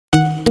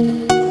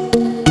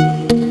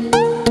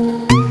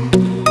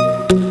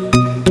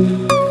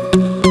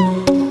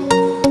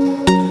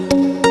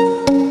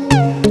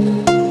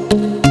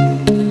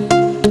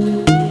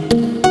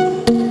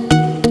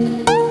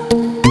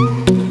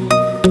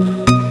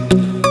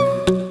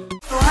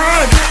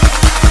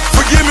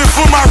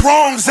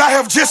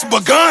have just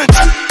begun.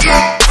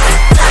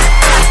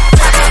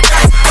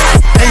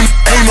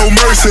 Ain't no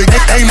mercy,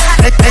 ain't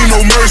no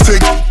mercy.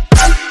 Got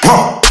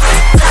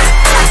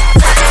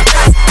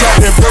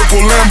that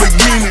purple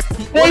Lamborghini.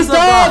 What's up,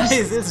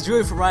 guys? It's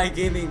Drew from Riot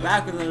Gaming,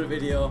 back with another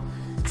video.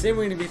 Today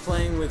we're going to be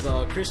playing with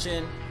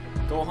Cristian,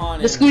 Gohan,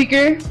 and... the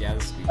squeaker. Yeah,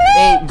 the squeaker.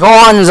 Hey,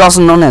 Gohan is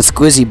also known as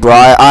Squizzy, bro.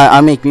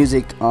 I make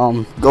music.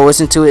 Go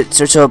listen to it.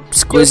 Search up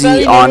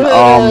Squizzy on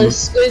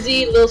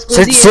Squizzy, little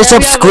Squizzy. search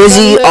up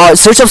Squizzy.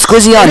 Search up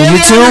Squizzy on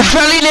YouTube.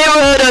 Friendly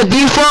neighborhood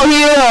default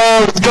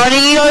here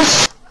joining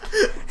us.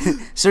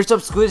 Search up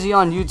Squizzy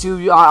on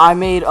YouTube. I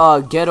made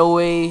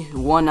Getaway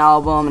 1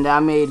 album, and I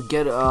made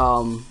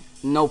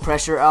No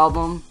Pressure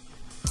album.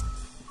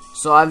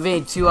 So I've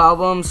made 2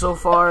 albums so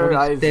far.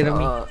 I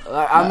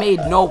made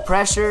No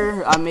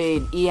Pressure. I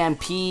made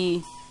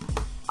EMP.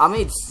 I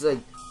made like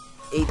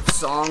 8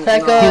 songs.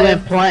 You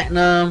went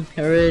platinum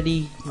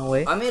already. No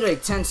way. I made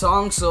like 10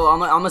 songs, so I'm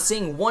gonna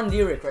sing 1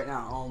 lyric right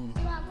now.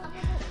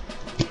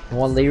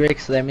 1 lyric,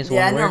 so that means 1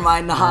 yeah, word. never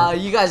mind. Nah,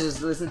 you guys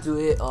just listen to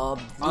it.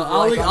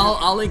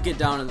 I'll link it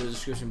down in the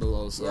description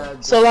below. So, yeah,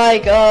 so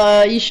like,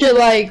 you should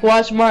like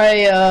watch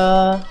my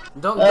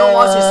Don't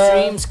watch his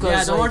streams, cause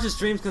yeah, don't watch his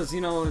streams because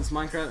you know it's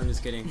Minecraft. I'm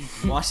just kidding.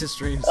 Watch his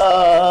streams.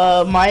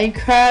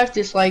 Minecraft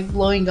is like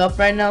blowing up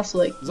right now, so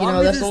like you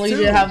know that's the only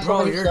reason I have so bro,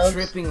 many you're subs.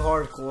 tripping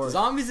hardcore.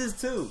 Zombies is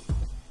too.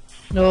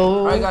 No.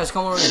 Alright guys,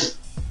 come over here.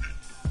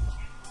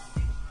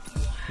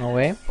 No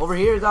way. Over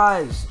here,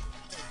 guys.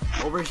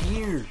 Over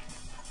here.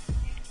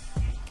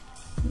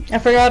 I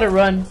forgot to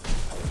run.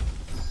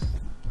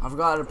 I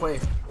forgot how to play.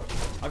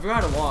 I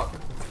forgot how to walk.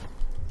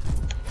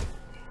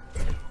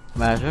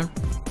 Imagine.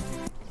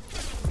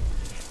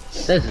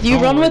 Do you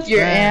run with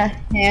your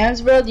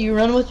hands, bro? Do you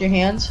run with your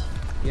hands?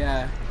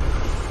 Yeah.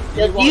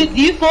 Yeah, do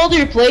you fold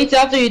your plates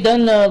after you're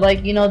done,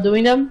 like, you know,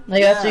 doing them?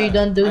 Like, after you're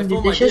done doing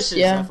the dishes?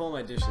 Yeah. I fold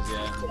my dishes,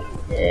 yeah.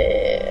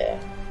 Yeah.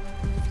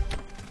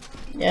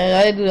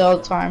 Yeah, I do it all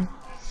the time.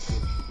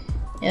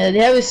 Yeah, they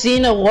haven't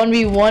seen a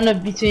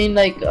 1v1 between,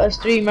 like, us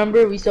 3,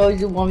 remember? We used to always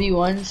do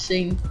 1v1s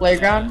in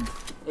Playground.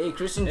 Hey,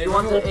 Cristian, do you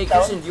want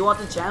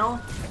the channel?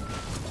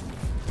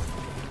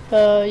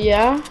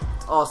 Yeah.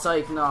 Oh,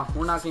 psych, no.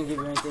 We're not gonna give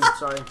you anything,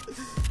 sorry.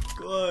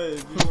 Good,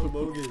 you are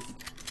bogus.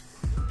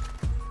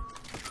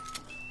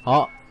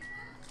 Oh.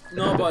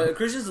 No, but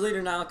Cristian's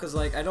later now because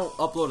like I don't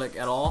upload like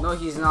at all. No,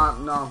 he's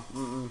not. No,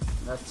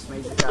 that's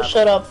major cap.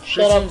 Shut up,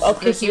 shut up. I'll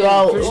kick you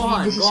out if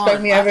you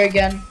disrespect me ever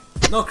again.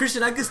 No,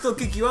 Cristian, I can still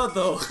kick you out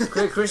though.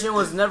 Cristian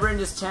was never in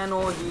this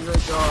channel. He's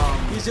like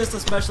he's just a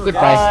special guest.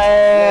 guest.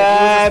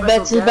 I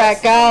bet you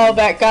back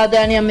out,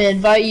 Danny. I'm gonna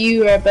invite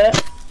you, I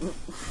bet.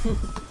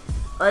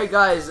 Alright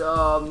guys,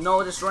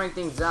 no destroying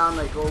things down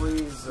like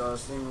always,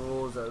 same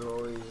rules as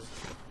always.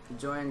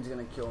 Joanne's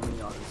gonna kill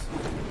me obviously.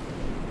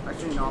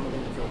 Actually no, I'm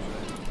gonna kill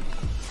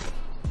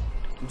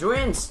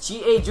Joanne.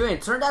 Hey Joanne,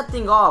 turn that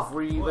thing off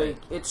where you like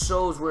it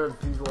shows where the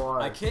people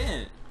are. I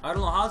can't. I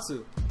don't know how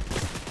to.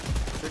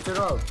 Switch it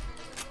up.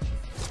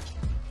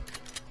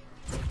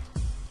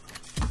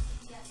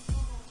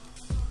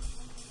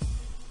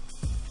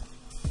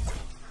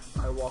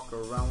 I walk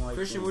around like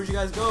Cristian, where'd you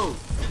guys go?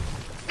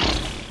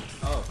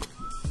 Oh.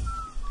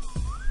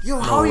 Yo,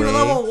 how are you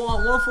level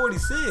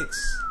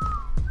 146?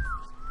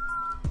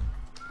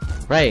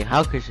 Right,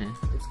 how Cristian?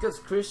 It's because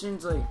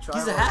Cristian's like try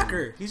He's a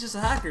hacker. He's just a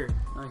hacker.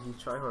 No, he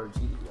try hard.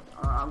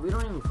 We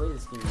don't even play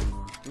this game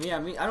anymore. Yeah,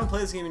 I don't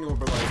play this game anymore,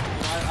 but like,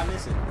 I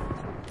miss it.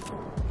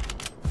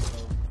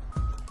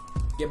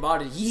 Get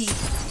bodied. Yeet.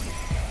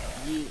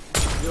 Yeet.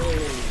 Yo.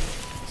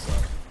 What's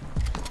up?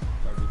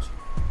 Garbage.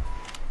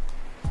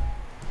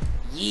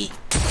 Yeet.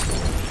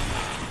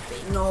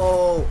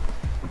 No.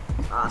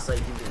 Ah, so you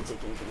didn't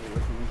take anything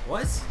away from me.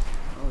 What?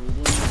 Oh, you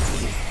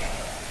didn't.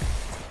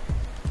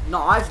 No,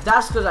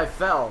 that's because I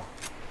fell.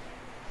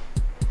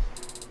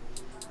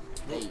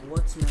 Hey,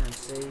 what's man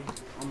say?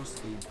 Almost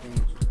the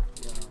thing.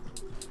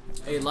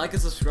 Yeah. Hey, like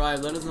and subscribe.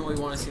 Let us know what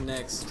you want to see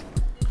next.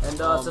 And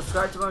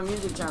subscribe to my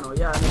music channel.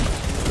 Yeah.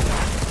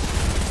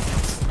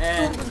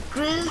 And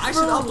I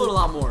should upload a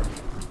lot more.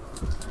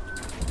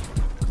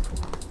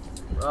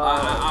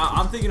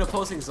 I'm thinking of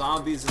posting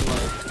zombies and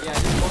like, yeah,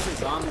 just posting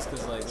zombies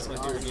because like it's my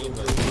favorite game.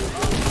 But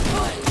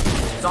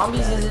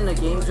zombies isn't a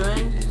game,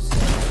 Joanne.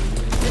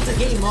 It's a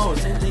game mode,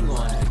 same thing,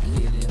 one.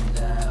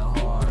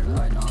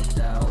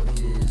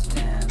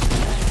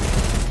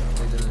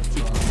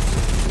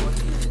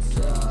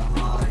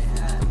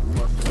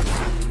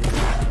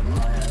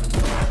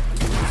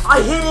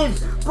 I hit him,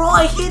 bro!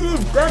 I hit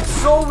him. That's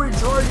so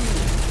retarded.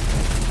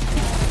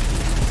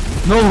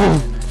 No.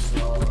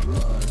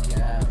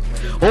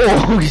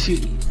 Oh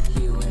shit.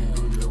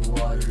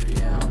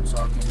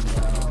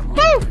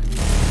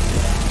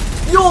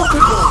 Yo,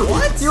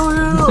 what? Yo.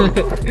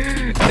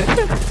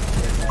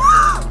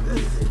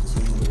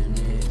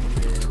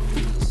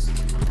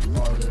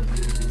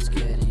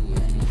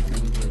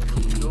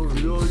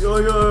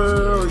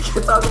 Yo, we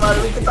can talk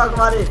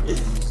about it.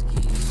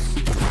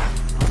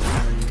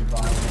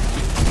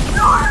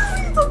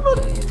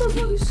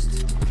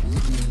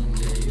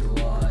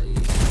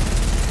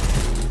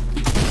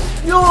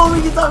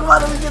 can talk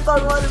about it. We can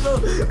talk about it, bro.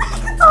 We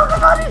can talk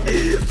about it.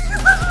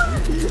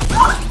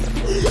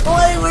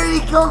 Wait, where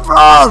did he come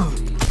from?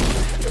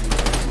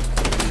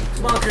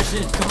 Come on,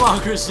 Christian. Come on,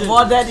 Christian. Come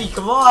on, Daddy.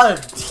 Come on.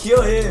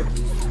 Kill him.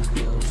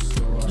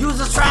 Use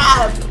the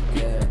trap.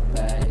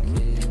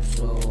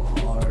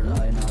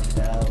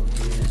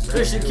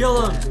 Christian,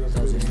 kill him.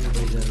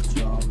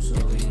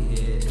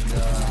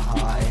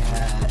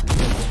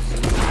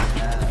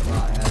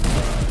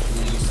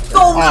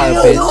 No, what are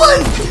you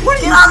doing? What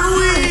are you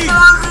doing?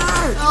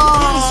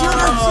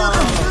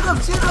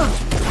 Shoot him.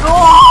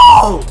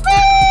 No!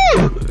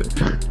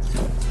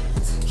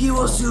 He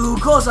was too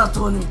close. I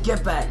told him,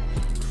 get back.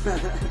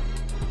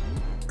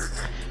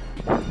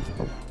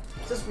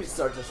 Just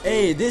restart this.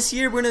 Hey, this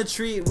year we're gonna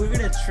treat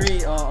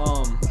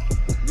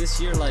this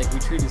year like we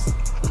treated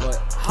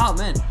how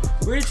man?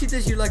 We're gonna treat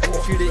this year like we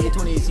treated in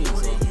 2018.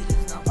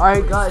 So.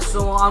 Alright guys,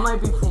 so I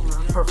might be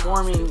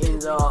performing in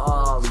the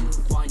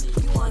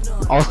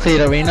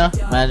All-State Arena,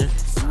 imagine.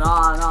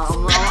 Nah,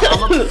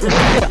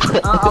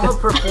 I'm a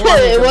perform.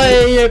 What,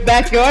 in your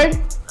backyard?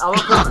 I'm a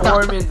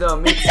perform in the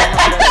Midsummer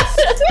Fest.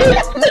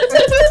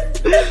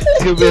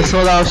 It's gonna be a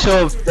sold-out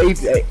show of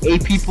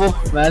 8 people,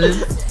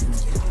 imagine.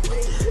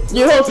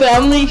 Your whole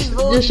family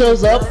just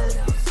shows up.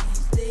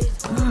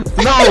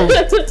 No!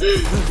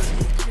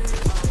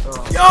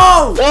 Yo!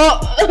 Oh!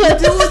 Who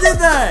did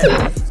that?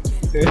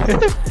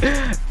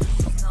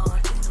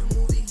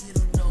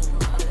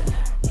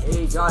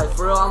 Hey guys,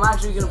 for real, I'm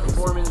actually gonna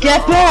perform in the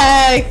Get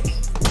back!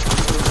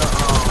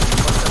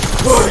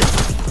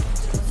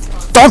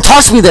 Don't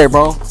touch me there,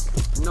 bro.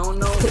 No,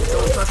 don't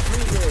touch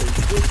me there.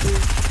 This is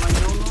my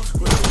no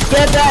square.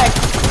 Get back!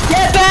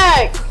 Get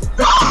back!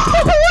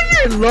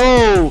 You're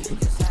low!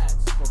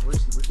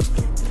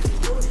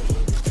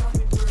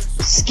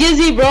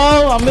 Skizzy, bro.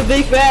 I'm a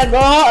big fan,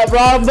 bro.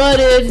 Wrong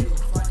button.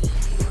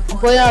 I'm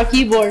playing on a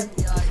keyboard.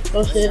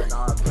 Oh shit.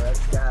 Nah, bro, that's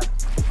cap.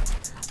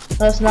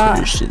 That's not.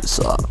 Your shit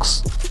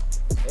sucks.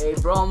 Hey,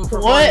 bro, I'm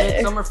performing What? at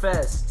Midsummer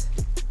Fest.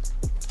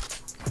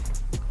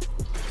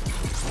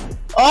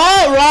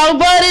 Oh, wrong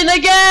button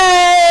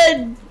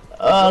again!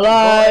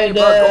 Alright,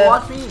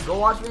 Go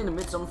watch me in the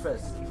Midsummer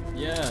Fest.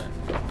 Yeah.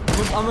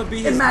 I'm gonna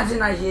be his.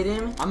 Imagine I hit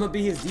him. I'm gonna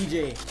be his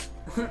DJ.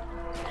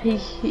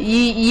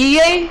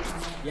 Yay?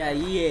 Yeah,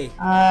 yeah.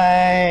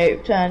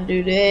 Alright, trying to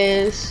do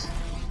this.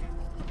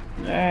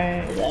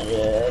 Alright, do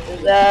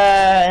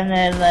that, and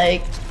then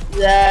like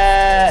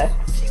that,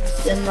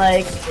 then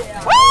like,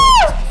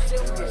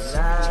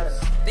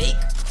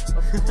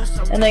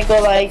 and then go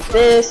like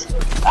this.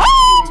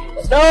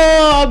 No,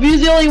 I'm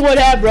using only one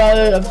hand, bro.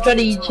 I'm trying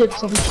to eat chips,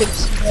 some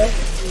chips.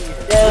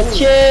 Yo,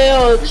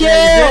 chill.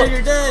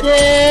 You're dead.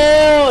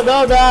 Chill.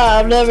 No,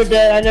 I'm never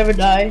dead. I never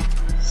die.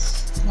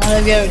 I'm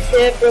gonna get a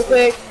tip real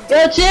quick.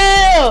 Yo,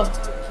 chill.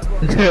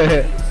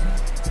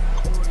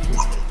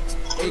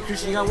 Hey,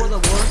 Christian, you got World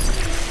at War?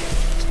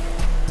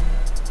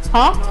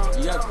 Huh?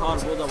 You got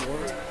called World at War?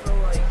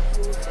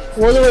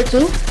 World War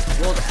II?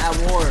 World at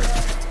War.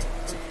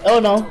 Oh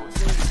no.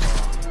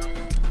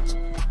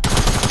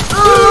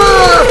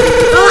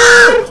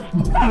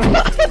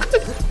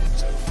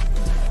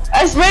 I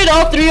sprayed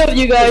all 3 of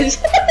you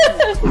guys.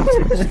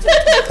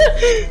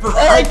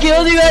 I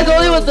killed you guys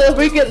only with the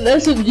freaking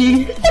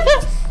SMG.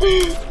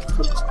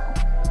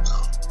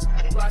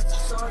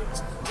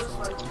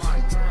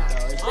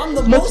 I'm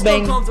the most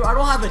Mukbang. uncomfortable. I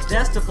don't have a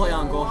desk to play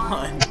on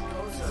Gohan.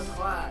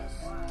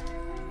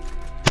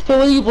 So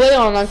what do you play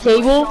on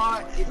table?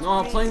 No,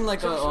 I'm playing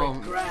like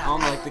on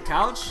like the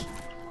couch.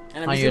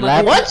 And I'm On using your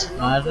my lap? What?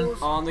 Imagine.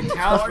 on the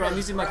couch, but I'm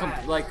using my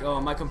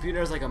my computer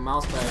as like a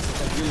mouse pad, so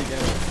it's like really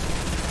good.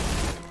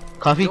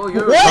 Coffee? Yo,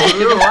 you're What?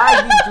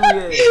 laggy,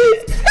 Julius.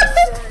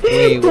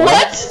 Wait,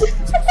 What?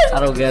 I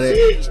don't get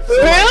it. For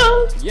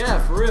real? Yeah,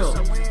 for real.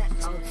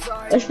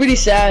 That's pretty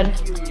sad.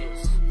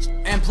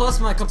 And plus,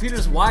 my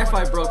computer's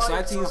Wi-Fi broke, so I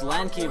have to use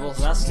LAN cables.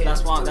 That's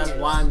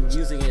why I'm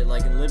using it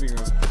like in the living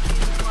room.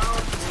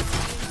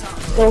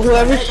 So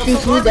whoever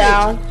shoots me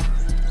down.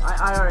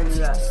 I already knew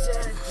that.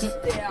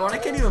 Bro, I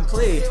can't even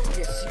play.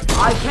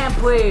 I can't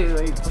play.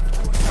 Like,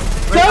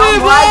 Come I'm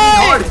here,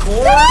 lagging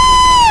boy! hardcore.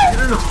 You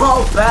don't know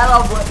how bad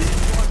I'm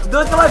playing.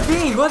 Look at my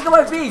ping. Look at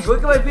my ping.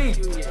 Look at my ping.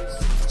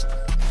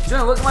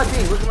 John, look at my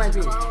ping. Look at my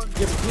ping.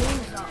 Your ping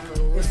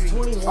is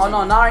 21. Oh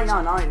no, not right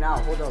now. Not right now.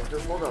 Hold up.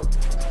 Just hold up.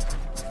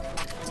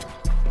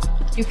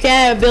 You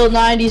can't build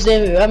 90s,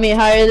 I mean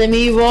higher than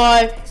me,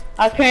 boy.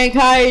 I crank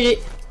higher.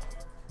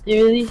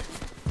 You really?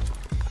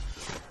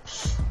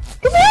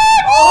 Come here!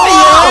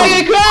 Oh,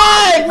 you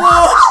crank!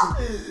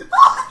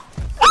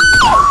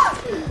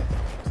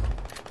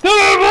 Come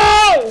here,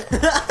 boy!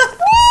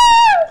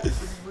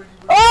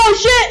 Oh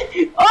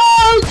shit!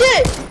 Oh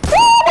shit!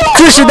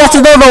 Christian, that's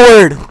another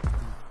word.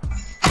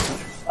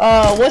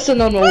 What's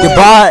another word?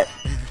 Goodbye.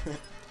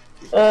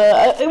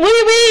 What do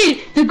you mean?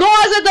 The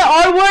Gohan said the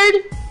R word?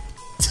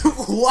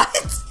 What?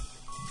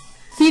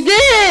 He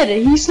did!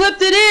 He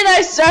slipped it in!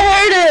 I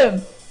heard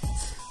him!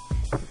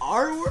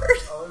 R word?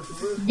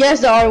 Yes,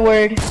 the R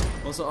word.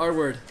 What's the R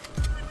word?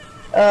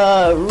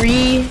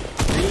 Re. Me?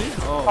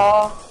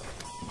 Oh.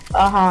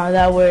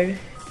 That word.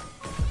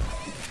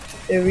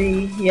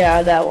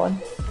 Yeah, that one.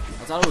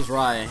 I thought it was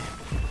Rye.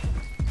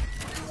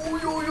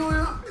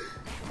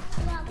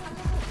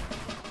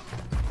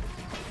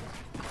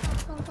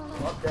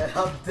 I'm dead.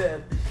 I'm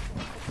dead.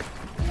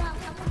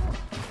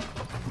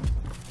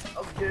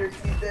 I'm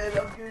guaranteed dead.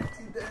 I'm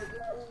guaranteed dead.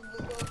 Oh my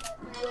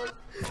god.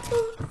 I'm so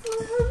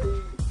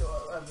heavy.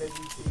 Oh, I'm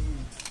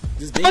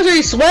heavy. How's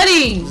he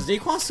sweating? Does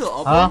Daquan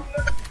still up? Huh?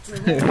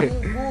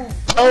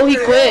 Oh, he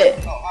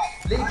quit.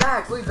 Lay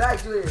back,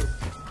 do it.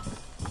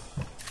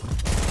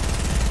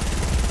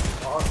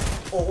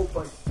 Oh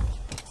my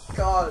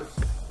gosh.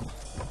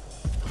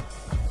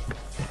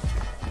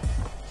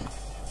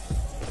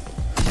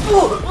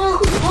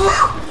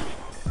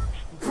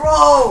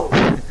 Bro!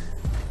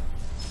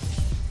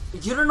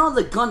 You don't know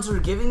the guns they're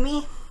giving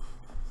me?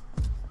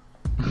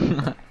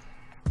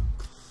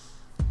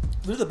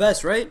 They're the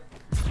best, right?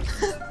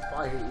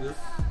 I hate you.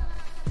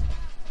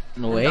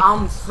 No way.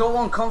 I'm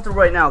so uncomfortable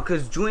right now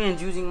because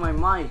Julian's using my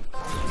mic.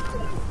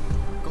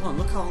 Go on,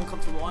 look how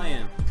uncomfortable I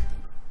am.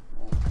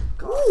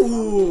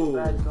 Ooh!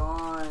 Bad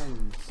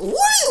guns.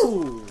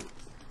 Woo!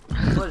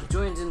 Plus,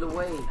 Julian's in the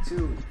way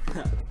too.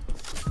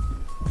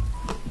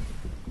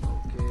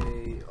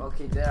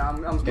 Okay, there.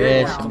 I'm good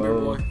Yes, now. Come here,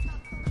 boy.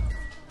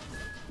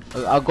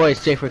 I'll go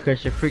straight for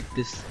Christian. Freak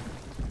this.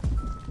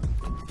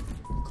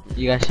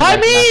 You guys should Why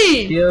like,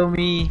 me? not kill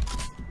me.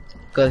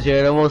 Cause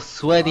you're the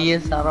most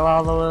sweatiest out of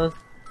all of us.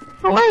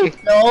 No way.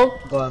 No.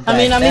 Going I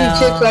mean, back down.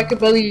 chick, so I could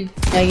barely,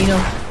 yeah, you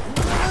know.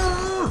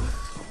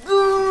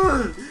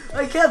 Dude,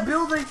 I can't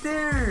build right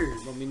there.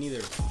 No, me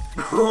neither.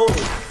 Bro,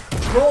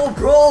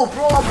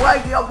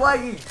 I'm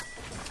lagging.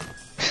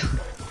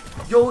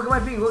 Yo, look at my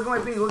ping.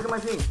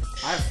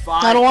 I have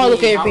 5 I don't wanna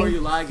look at your How ping. are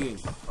you lagging?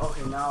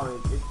 Okay, now it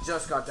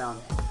just got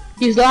down.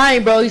 He's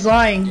lying, bro. He's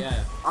lying.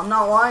 Yeah. I'm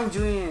not lying,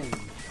 Julian.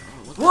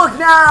 Look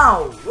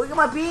now. Look at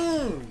my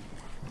ping.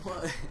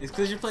 What? It's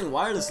because you're playing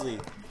wirelessly,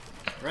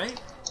 right?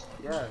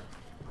 Yeah.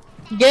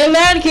 Get a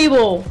LAN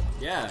cable.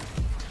 Yeah.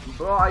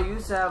 Bro, I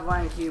used to have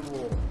line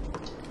cable.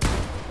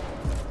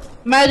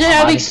 Imagine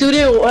having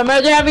student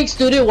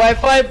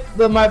Wi-Fi,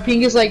 but my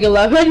ping is like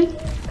 11.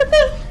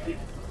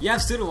 You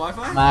have student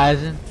Wi-Fi?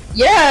 Imagine.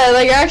 Yeah,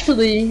 like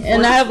actually,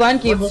 and I have LAN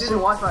cable. What's in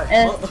Wi-Fi?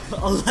 And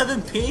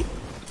 11 ping?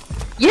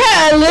 yeah,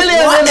 I literally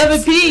have What?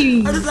 11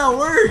 ping. How does that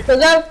work?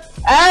 Cause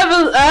I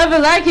have a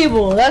LAN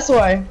cable. That's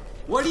why.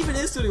 What even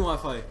is student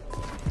Wi-Fi?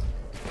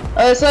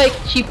 It's like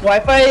cheap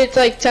Wi-Fi. It's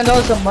like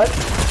 $10 a month.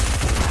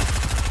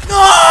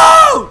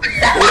 No!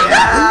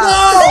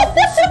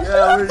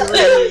 Yeah,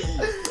 really.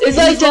 It's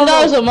like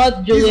 $10 a month,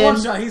 He's Julian.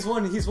 one shot. He's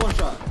one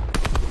shot.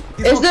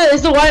 It's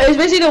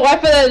basically the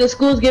Wi-Fi that the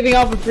school's giving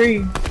out for free.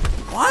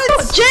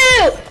 What?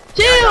 Chill.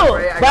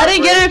 I But I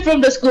didn't get it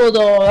from the school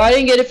though.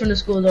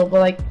 But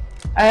like,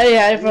 I already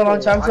had it for a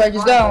long time, so I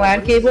just got a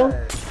LAN cable.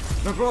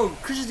 But bro,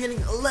 Christian's getting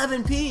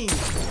 11 ping.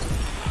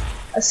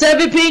 A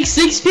 7 ping,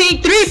 6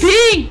 ping, 3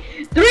 ping,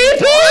 3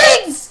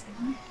 pings.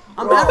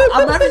 I'm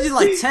averaging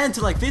like 10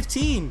 to like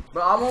 15.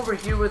 But I'm over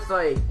here with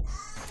like,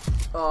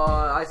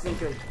 I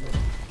think what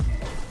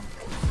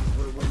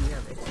do you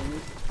have?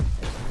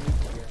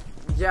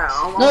 Yeah,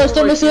 I'm No, stop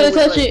over messing here with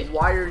it, touch like, it.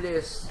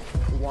 wireless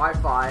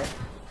Wi-Fi.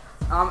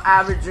 I'm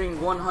averaging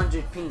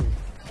 100 ping.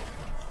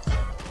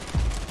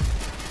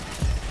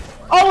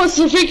 Oh, it's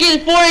a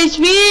freaking 4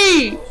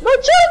 HP. No,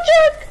 chug.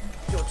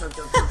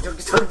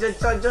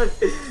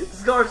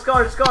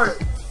 Scar.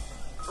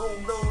 Oh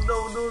no.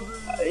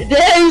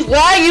 Damn, he's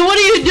lagging. What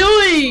are you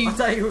doing? I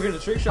thought you were gonna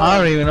trick shot. I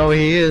don't even know where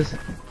he is.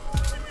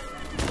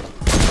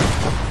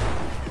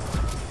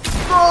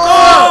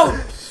 Oh!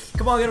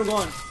 Come on, get him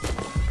going.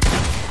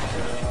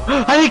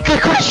 I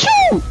could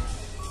shoot.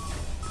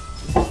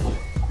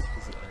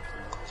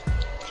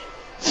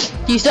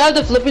 Do you still have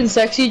the flipping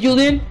sexy,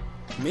 Julian?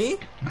 Me?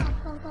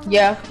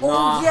 Yeah.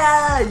 Oh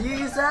yeah, you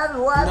used to have it.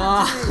 What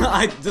Nah, happened to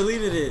I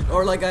deleted it.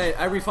 Or like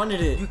I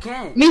refunded it. you? You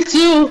can't. Me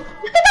too.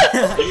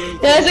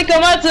 It hasn't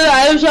come out to the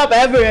item shop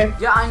ever.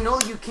 Yeah, I know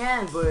you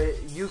can, but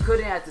you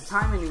couldn't at the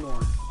time anymore.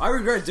 I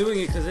regret doing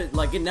it because it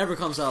never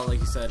comes out like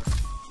you said.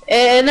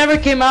 It never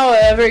came out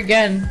ever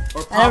again.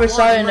 Or I never Pop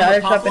saw Lock, it in the remember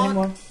item shop Pop Lock?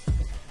 anymore.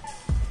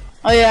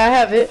 Oh yeah, I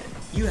have it.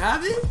 You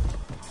have it?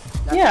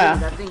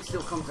 That thing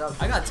still comes out.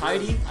 I got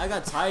tidy,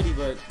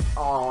 but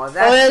Oh, Oh yeah,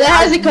 that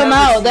hasn't come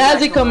out. That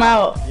hasn't come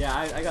out. yeah,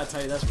 I got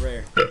tidy. That's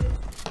rare.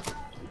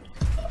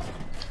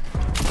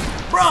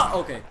 Bruh!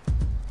 Okay.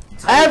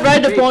 I have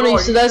ride the pony,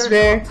 so that's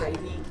rare.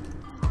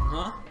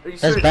 Huh?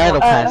 That's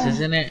battle pass,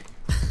 isn't it?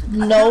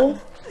 No.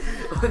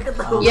 Look at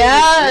the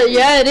Yeah,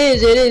 it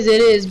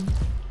is.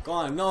 Go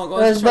on, no, go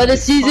on. But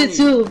it's season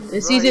 2.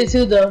 It's season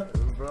 2 though.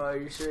 Bro, are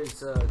you sure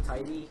it's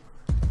tidy?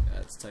 Yeah,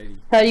 it's tidy.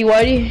 Patty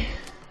Whitey.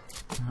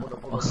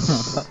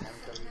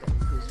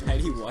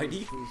 Tidy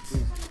whitey?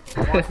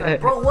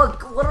 Bro,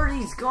 what are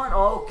these guns?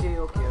 Oh, okay.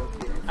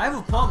 I have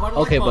a pump. I don't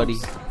Okay, like buddy.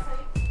 pumps.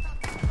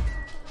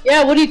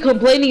 Yeah, what are you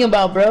complaining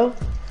about, bro?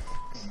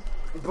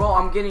 Bro,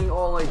 I'm getting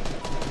all like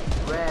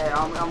red.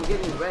 I'm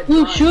getting red.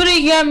 Who's guns.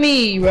 shooting at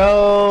me,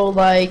 bro?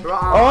 Like, Bro,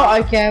 oh,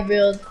 I can't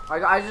build.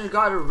 I just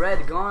got a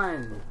red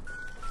gun.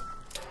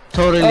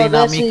 Totally Oh, not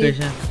that's me, it.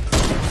 Christian.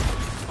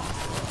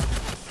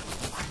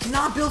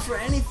 not built for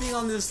anything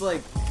on this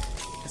like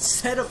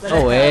setup that I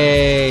No have.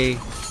 way.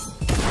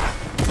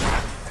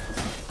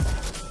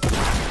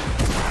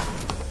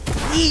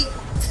 Eat.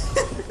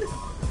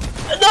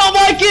 No,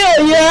 my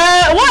kill!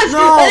 Yeah! What?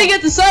 No. I didn't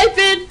get the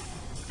siphon!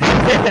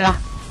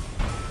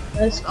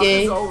 That's I'm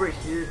gay. just over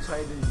here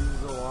trying to use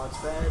the launch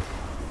pad.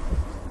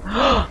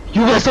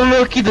 You were so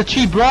lucky the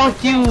tree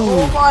blocked you.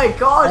 Oh my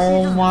gosh!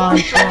 Oh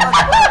he just my blocked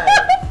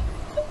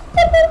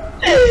the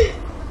launch pad.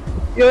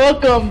 You're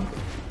welcome.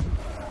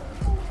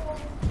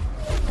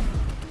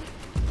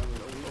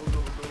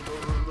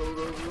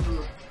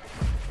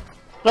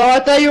 Oh, I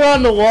thought you were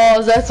on the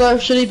walls. That's why I'm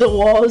shooting the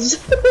walls.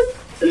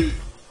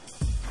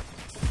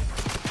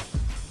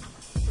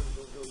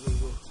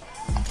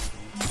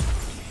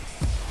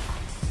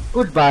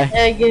 Goodbye.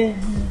 Again.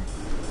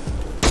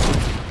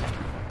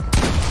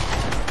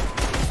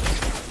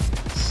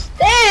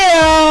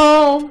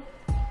 Damn!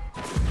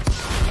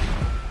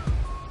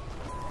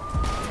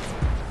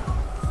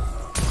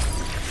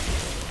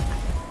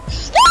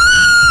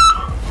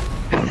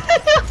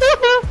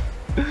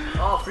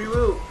 Oh, free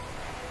loot.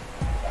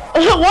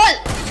 What?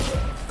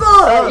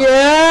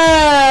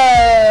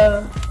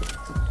 Yeah!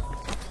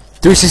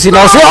 360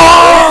 now.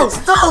 Oh!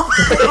 Stop!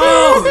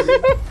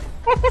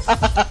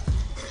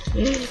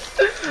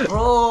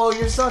 Bro,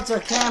 you're such a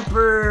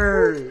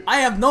camper. I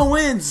have no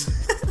wins.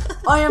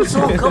 I am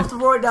so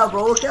uncomfortable right now,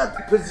 bro. Look at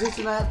the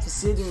position I have to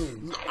sit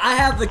in. I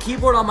have the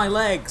keyboard on my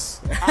legs.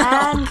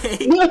 And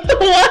Okay. What?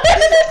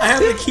 I have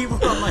the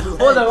keyboard on my legs.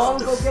 hold on, I'm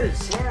gonna go get a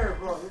chair,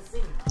 bro. This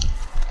thing.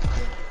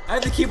 I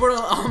have the keyboard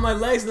on my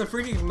legs and the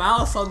freaking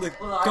mouse on the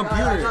Hold on,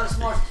 computer. I got a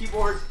smart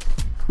keyboard.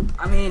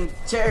 I mean,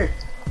 chair.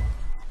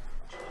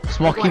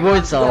 Small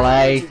keyboards are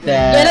like Get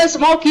that. a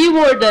small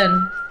keyboard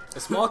then. A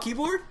small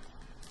keyboard?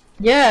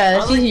 Yeah,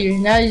 that's I like- easier.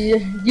 Now you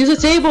use a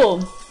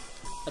table.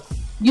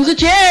 Use a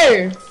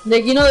chair.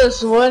 Like, you know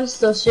those ones,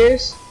 those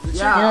chairs?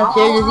 Yeah,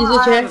 chair, just use a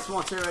I chair. have a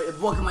small chair right.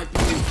 Look at my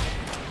ping.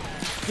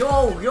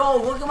 Yo,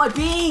 look at my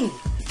ping.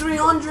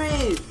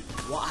 300.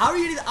 Well, how are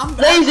you? I'm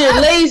Laser, I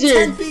have laser.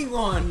 10 ping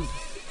on.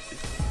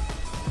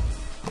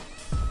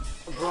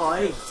 Bro,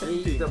 I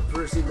hate the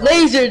person. that-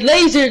 Lasered.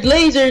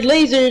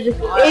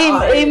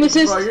 Aim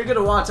assist. Bro, you're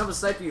gonna watch. I'm gonna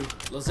snipe you.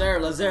 Laser.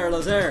 What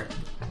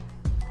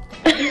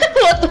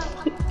the fuck?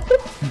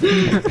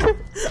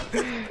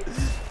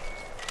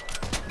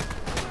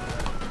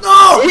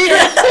 No!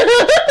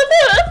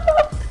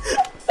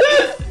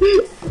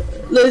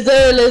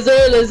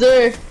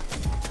 Laser.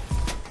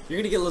 You're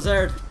gonna get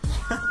lasered.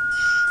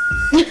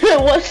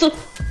 What the?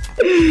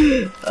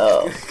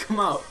 Oh. Come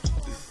out.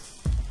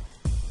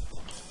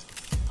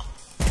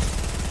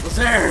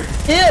 Laser.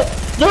 Hit!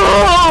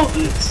 No!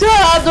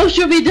 Stop! Don't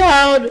shoot me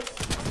down!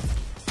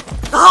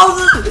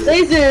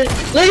 Laser!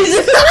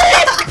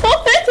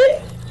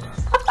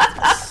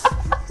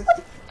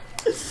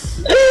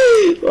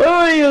 Where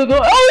are you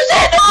going? Oh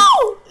shit!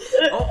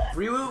 No! Oh,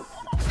 free loot.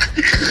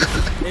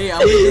 Hey, I'm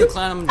leaving the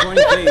clan. I'm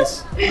joining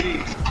phase.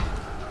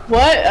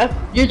 What?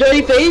 You're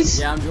dirty face?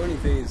 Yeah, I'm joining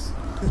phase.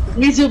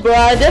 Me too, bro.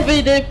 I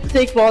definitely did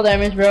take fall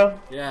damage, bro.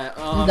 Yeah,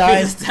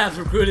 Died. phase staff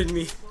recruited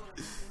me.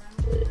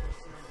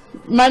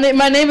 My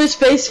name is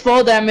Face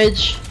Fall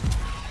Damage.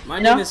 My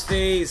No? name is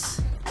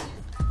Phase.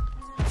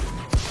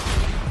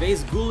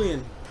 Phase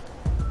Goulian.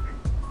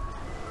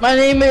 My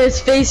name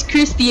is Face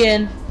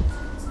Cristian.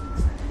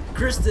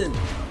 Kristen.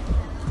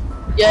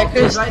 Yeah, Oh,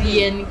 Face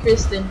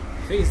Kristen.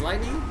 Phase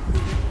Lightning?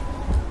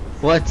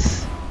 What?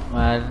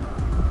 Man.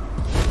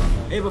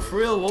 Hey, but for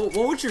real, what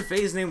would your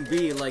phase name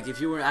be, like, if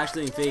you were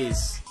actually in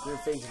phase? Your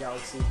face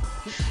galaxy.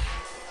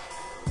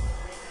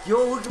 Yo,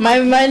 look at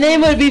My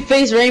name would be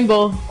Face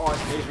Rainbow. Oh,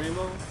 it's Phase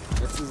Rainbow?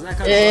 Isn't that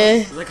kind of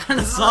Eh. sus? That kind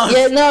of sus.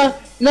 Yeah, no.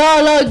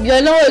 I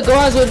know what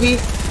Gohan's would be.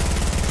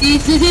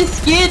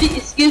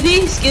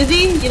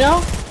 Skizzy, you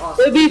know? Oh,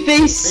 It would be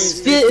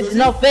Face, Face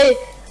no, Face,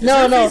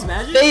 no, there no, Face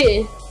Magic?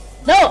 Face.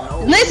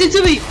 No, listen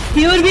to me.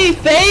 He would be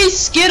Face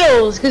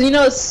Skittles, cause you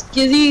know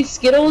Skizzy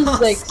Skittles,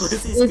 like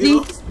Squizzy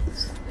Skizzy. Skittles?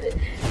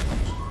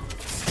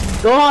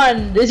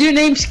 Gohan, is your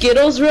name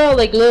Skittles, bro?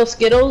 Like little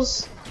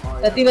Skittles?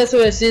 Oh, I think that's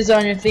what it says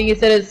on your thing. It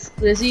said it's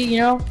Lizzie, you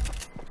know? I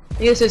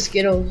think it says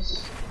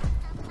Skittles.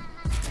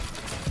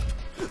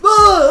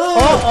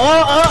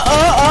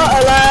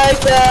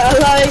 I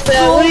like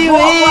that. What are you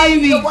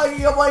aiming?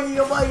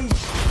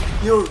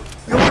 Yo,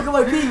 look at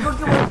my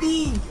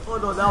ping. Oh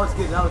no, that was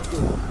good. Oh,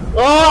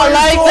 I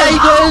like that. You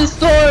go to the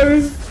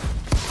store.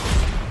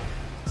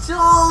 So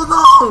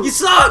no. You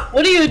suck!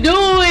 What are you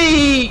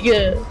doing?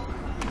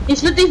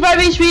 He's 55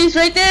 HP. He's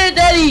right there,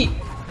 Daddy.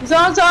 He's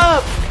on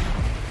top.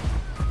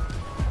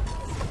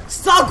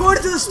 Stop going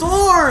to the I'm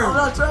storm!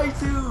 not trying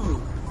to.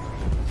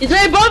 He's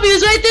right above you.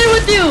 He's right there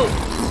with you.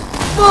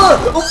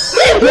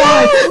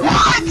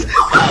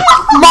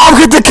 Mom,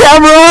 get the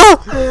camera!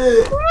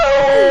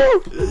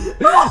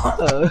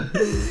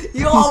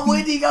 Yo, I'm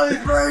winning. I'm in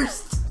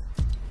first.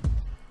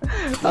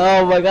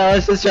 Oh my god, I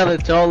was just trying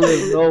to troll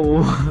him. No.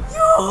 Yo,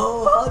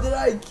 how did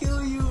I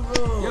kill you,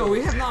 bro? Yo,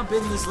 we have not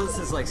been this lit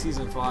since like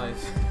season 5.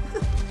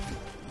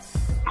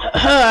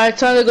 Alright,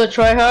 time to go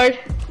try hard.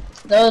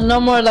 No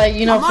more like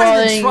you know I'm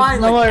not even falling.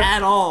 trying No like more.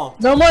 at all.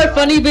 No more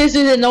funny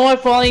business and no more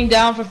falling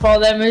down for fall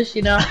damage.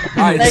 You know.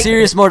 Alright, Like-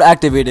 serious mode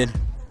activated.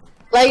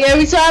 Like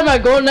every time I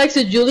go next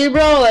to Julian,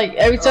 bro. Like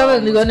every time I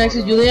go next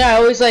to Julian, I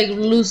always like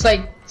lose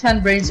like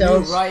 10 brain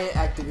cells. Riot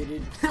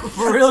activated.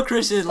 For real,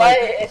 Christian.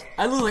 Like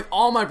I lose like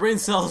all my brain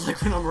cells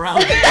like when I'm around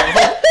you,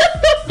 bro.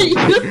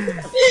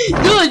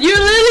 Dude, you're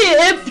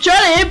literally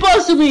trying to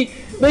impulse to me,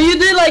 but you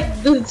did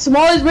like the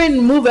smallest brain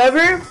move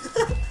ever,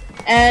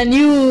 and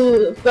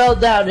you fell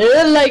down. And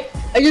then like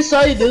I just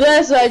saw you do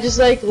that, so I just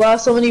like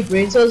lost so many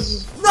brain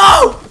cells.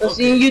 No! Of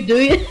seeing you do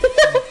it,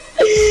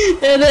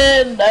 and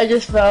then I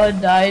just fell and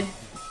died.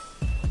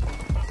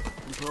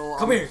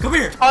 Come here, come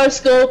here. Hard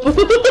scope.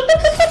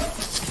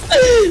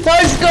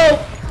 Hard scope.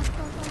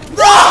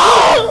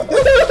 No!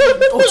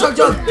 Oh, chug,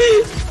 chug.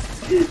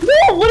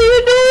 No, what are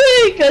you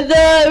doing? Cause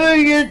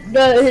we're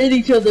not hitting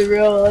each other,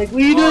 bro. Like,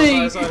 what are you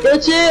doing? sorry. Yo,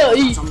 chill.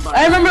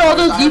 I remember all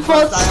those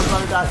defaults.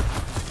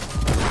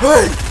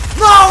 Hey!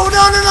 No,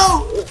 no, no, no!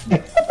 You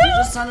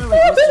just sounded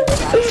like Mr.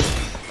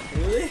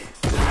 Jackson. Really?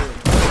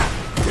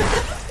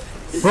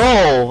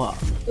 Bro,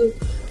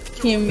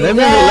 Give me let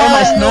me reload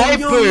my that.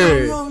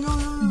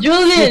 sniper.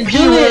 Julian,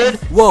 Julian.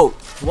 Whoa!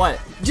 What?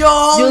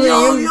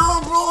 Julian,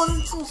 bro,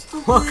 that's so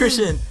stupid. What,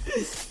 Christian?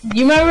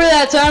 you remember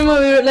that time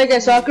when we were like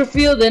at soccer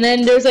field and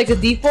then there's like a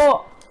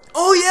default?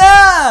 Oh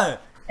yeah!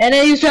 And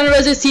then he was trying to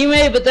res his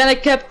teammate, but then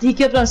he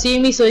kept on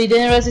seeing me, so he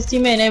didn't res his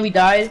teammate, and then we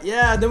died.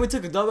 Yeah, then we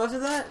took a dub after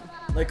that?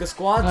 Like a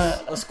squad?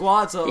 a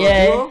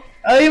Yeah. duo?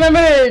 Oh, you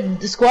remember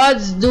the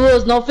squads,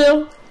 duos, no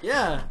fill?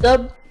 Yeah.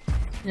 Dub?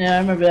 Yeah, I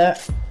remember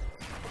that.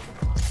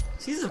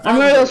 She's a I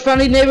remember those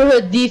friendly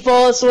neighborhood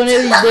defaults when they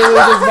were just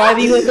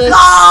vibing with us.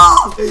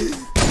 No! This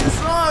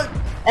sucks!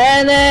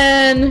 And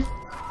then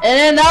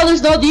now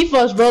there's no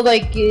defaults, bro.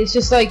 Like it's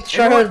just like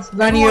tryhard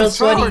 90-year-old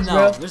sweaties,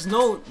 bro. There's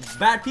no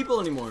bad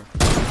people anymore.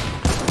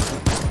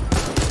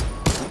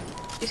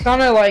 It's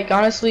kind of like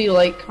honestly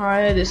like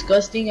kind of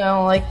disgusting. I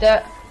don't like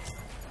that.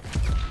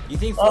 You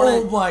think Oh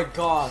Fortnite? my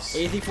gosh.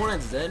 You think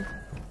Fortnite's dead?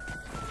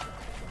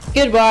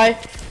 Goodbye.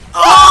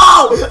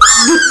 Oh!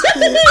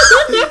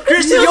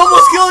 Christian, you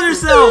almost killed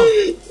yourself.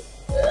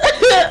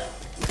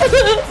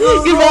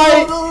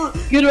 Goodbye.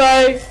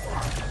 Goodbye.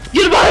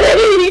 Goodbye.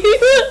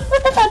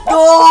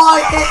 Oh,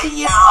 I hate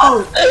you.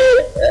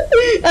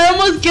 I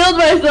almost killed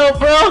myself,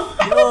 bro.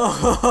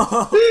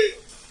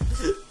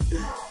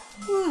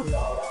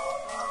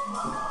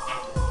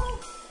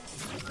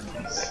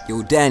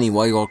 Yo, Danny,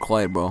 why you all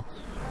quiet, bro?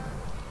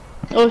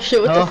 Oh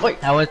shit! What the Oh,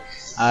 fuck?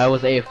 I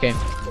was AFK.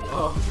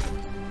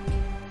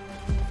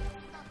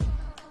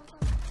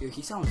 Dude,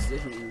 he sounds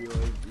different in real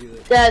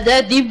life.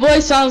 That deep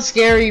voice sounds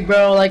scary,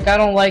 bro. Like I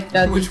don't like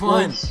that. Which deep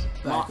one? voice.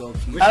 Back up.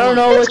 I don't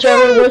know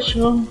whichever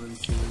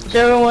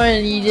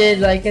one you did.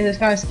 Like it's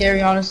kind of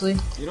scary, honestly.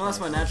 You know that's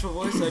my natural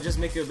voice, so I just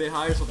make it a bit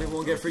higher so people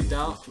won't get freaked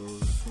out.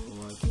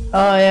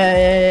 Oh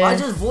yeah.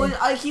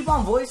 I keep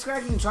on voice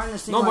cracking trying to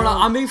sing. No, my but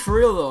own. I'm being for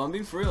real though. I'm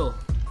being for real.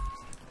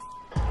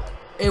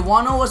 Hey,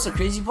 wanna know what's the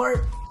crazy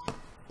part?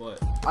 What?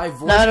 I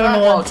voice I don't crack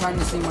know while what- trying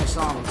to sing my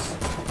songs.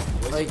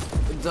 Like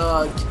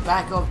the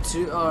back up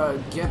to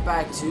get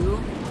back to.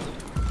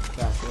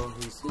 Back over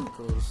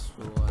goes.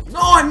 No,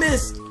 I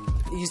missed.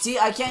 You see,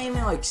 I can't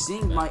even like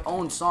sing my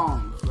own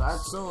songs.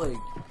 That's so like.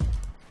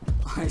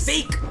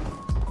 Fake.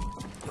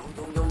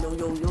 Yo,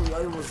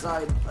 I almost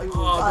died. I almost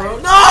Oh,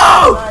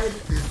 died.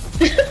 bro.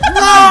 I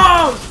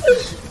No!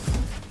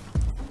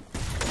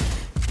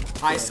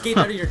 I escaped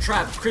out of your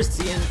trap,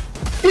 Christian.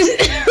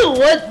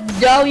 What,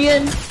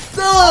 Julian?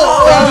 No!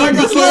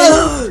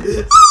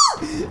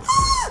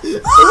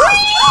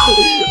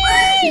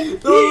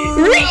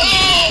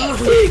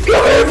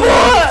 Come here,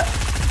 boy!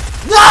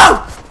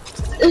 No!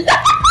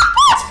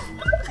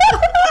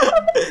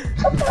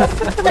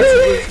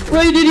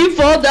 Wait, did you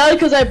fall down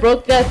because I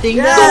broke that thing?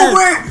 Yeah.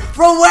 down?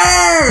 From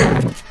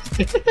where?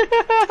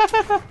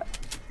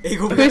 Hey,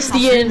 go back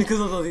Christian. because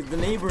of the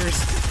neighbors.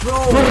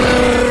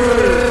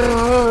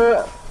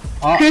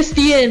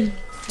 Christian,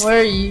 where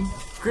are you?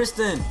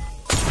 Kristen.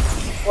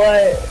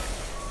 What?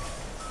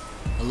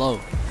 Hello.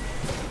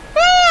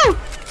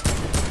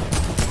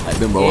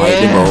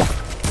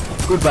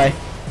 Goodbye.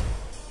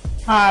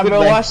 Ah, bro,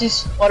 Goodbye. watch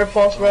these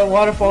waterfalls, bro.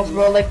 Waterfalls,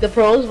 bro. Like the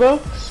pros, bro.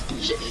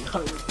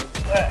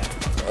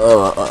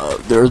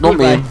 There's no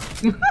Goodbye. me.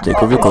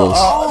 Take off your clothes.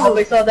 Oh,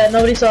 nobody saw that.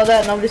 Nobody saw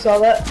that. Nobody saw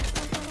that.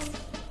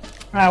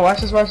 Alright,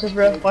 watch this,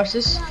 bro. Watch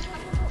this.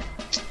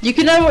 You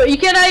cannot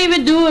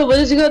even do it. What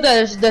is it called?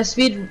 The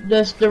speed,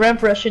 the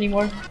ramp rush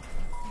anymore.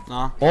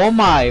 Nah. Oh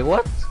my,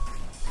 what?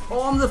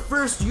 Oh, I'm the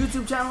first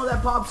YouTube channel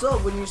that pops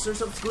up when you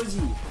search up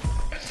Squizzy.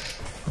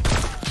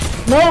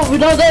 No, we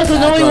don't do because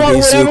no one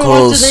He's too wants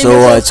close, to name so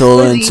I himself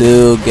told him Squizzy.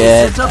 to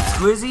get. Search up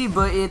Squizzy,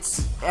 but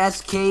it's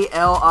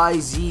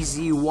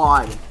SKLIZZY.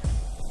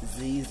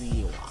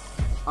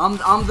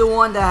 I'm the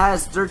one that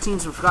has 13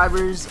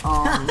 subscribers.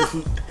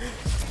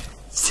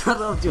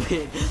 Shut up,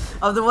 dude.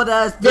 I'm the one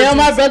that has 13 Yeah,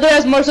 my brother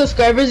has more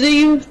subscribers than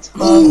you.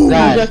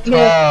 That's okay.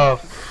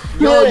 tough.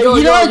 You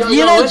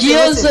know,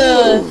 Gio's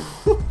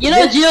You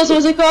know, Geo's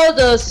what's it called?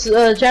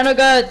 The channel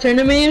got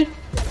tournament.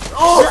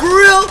 Oh, for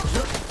real?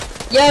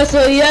 Yeah,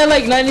 so he had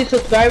like 90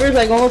 subscribers,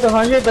 like almost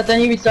 100, but then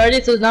he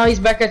restarted, so now he's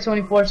back at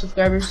 24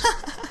 subscribers.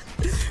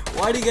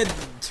 Why'd he get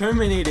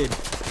terminated?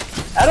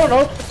 I don't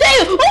know.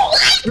 Damn! Oh,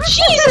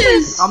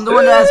 Jesus! I'm the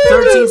one that has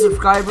 13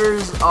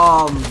 subscribers.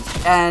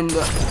 And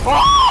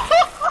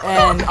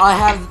I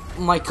have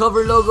my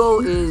cover logo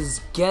is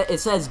it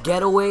says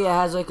Getaway. It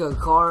has like a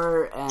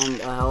car and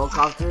a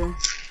helicopter.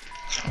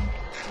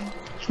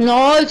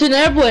 No, it's an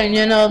airplane,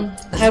 you know,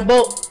 a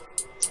boat.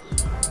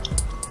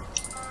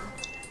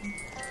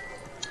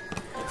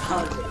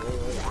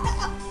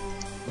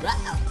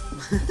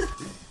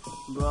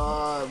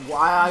 Bruh,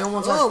 why I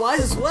almost Oh, why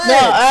is it wet?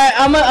 No,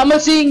 I'm gonna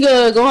sing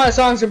Gohan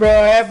songs, bro.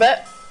 Alright,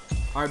 bet.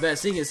 Alright, bet.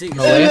 Sing it, sing it.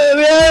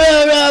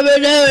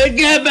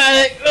 Get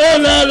back! Oh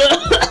no, no.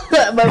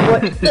 My boy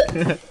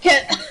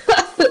can't.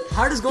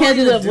 How does Can't Gohan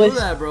do even that do voice.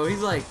 that, bro? He's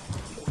like,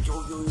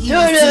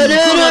 Get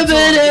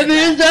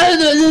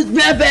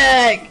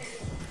back!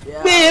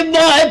 Me and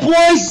my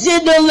boys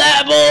in the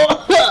level.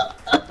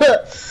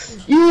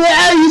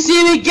 You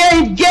see me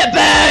get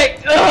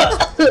back!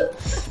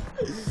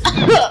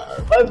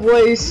 My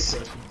voice.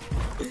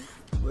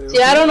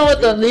 See, I don't know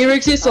what the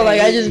lyrics is, so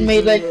like I just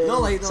made like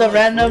some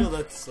random.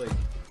 That's like...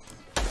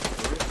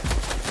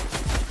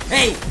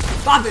 Hey,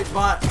 stop it,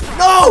 bot!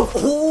 No!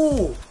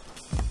 Oh!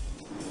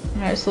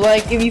 Alright, so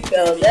like if you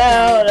fell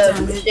down, that's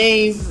a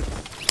shame.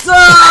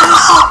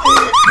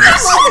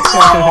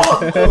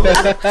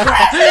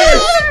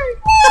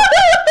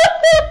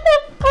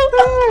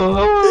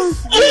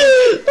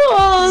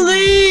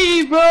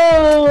 Holy bro!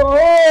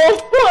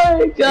 Oh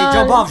my god! Hey,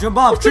 jump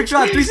off! Trick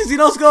shot! 360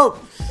 no scope!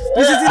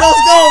 360 no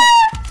scope!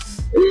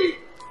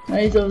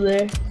 He's over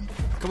there.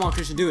 Come on,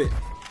 Christian, do it.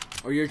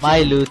 Or you're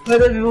My loot. Where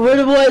the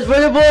boys?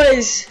 Where the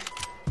boys?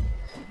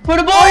 Where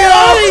the boys?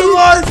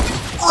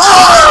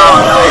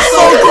 Oh, that was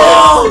so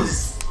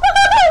close!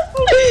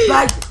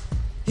 Like,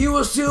 he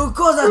was too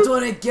close. I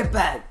told him get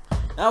back.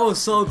 That was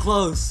so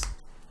close.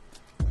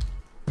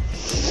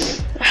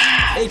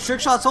 Hey, trick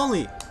shots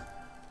only.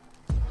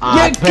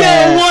 Your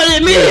girl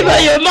wanted me,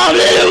 but your mom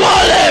didn't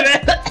want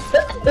it.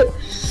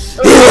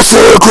 He was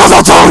too close,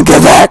 I told him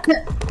get back.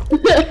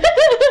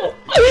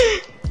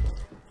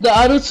 The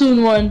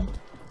auto-tune one.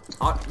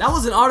 That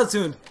was an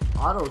auto-tune.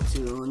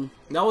 Auto-tune.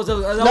 That was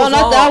No,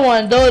 not that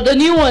one. The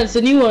new ones.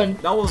 The new one.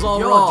 That was all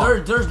Yo, raw.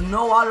 there's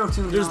no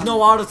auto-tune. There's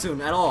no auto-tune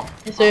at all.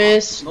 Yes, there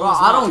is. Bro,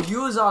 I don't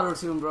use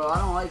auto-tune, bro. I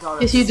don't like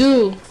auto-tune. Yes, you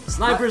do.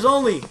 Snipers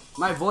only.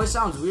 My voice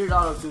sounds weird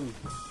auto-tune.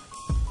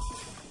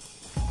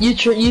 You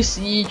tried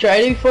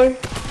it before?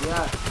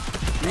 Yeah.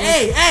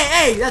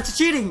 Hey, that's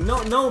cheating. No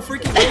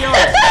freaking AR.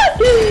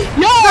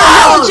 No,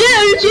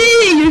 chill,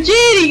 you're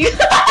cheating.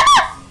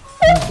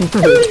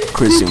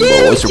 Christian, bro,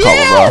 what's your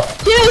problem, bro?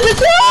 Chill.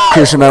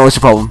 Christian, man, what's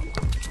your problem?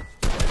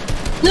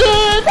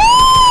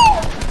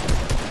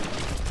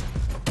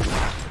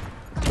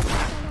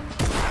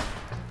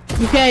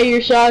 You can't hear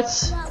your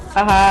shots.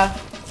 Haha.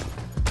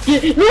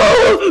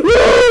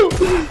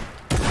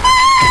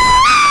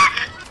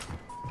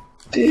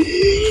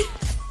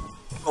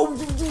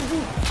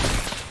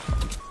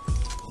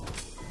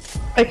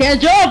 I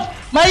can't jump!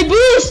 My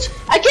boost!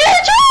 I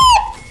can't jump!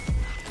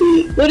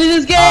 What is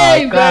this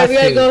game? We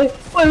gotta go.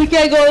 Wait, we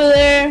can't go over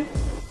there.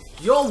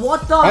 Yo,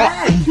 what the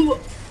heck?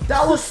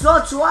 That was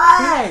such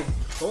lag.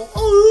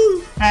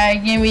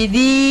 Alright, give me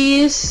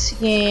these.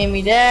 Give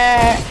me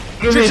that.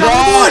 Give me Trick shot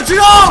that. the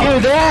boys, Give me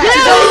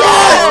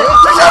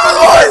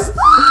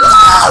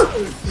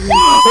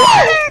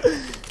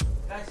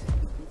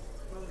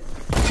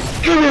that.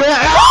 Give me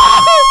that.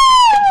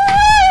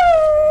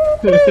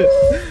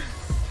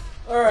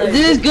 Alright.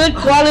 This is good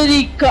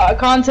quality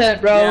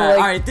content, bro. Yeah, Like,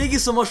 alright, thank you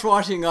so much for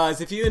watching,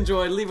 guys. If you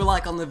enjoyed, leave a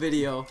like on the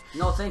video.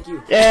 No, thank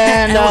you.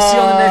 and And we'll see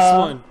you on the next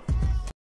one.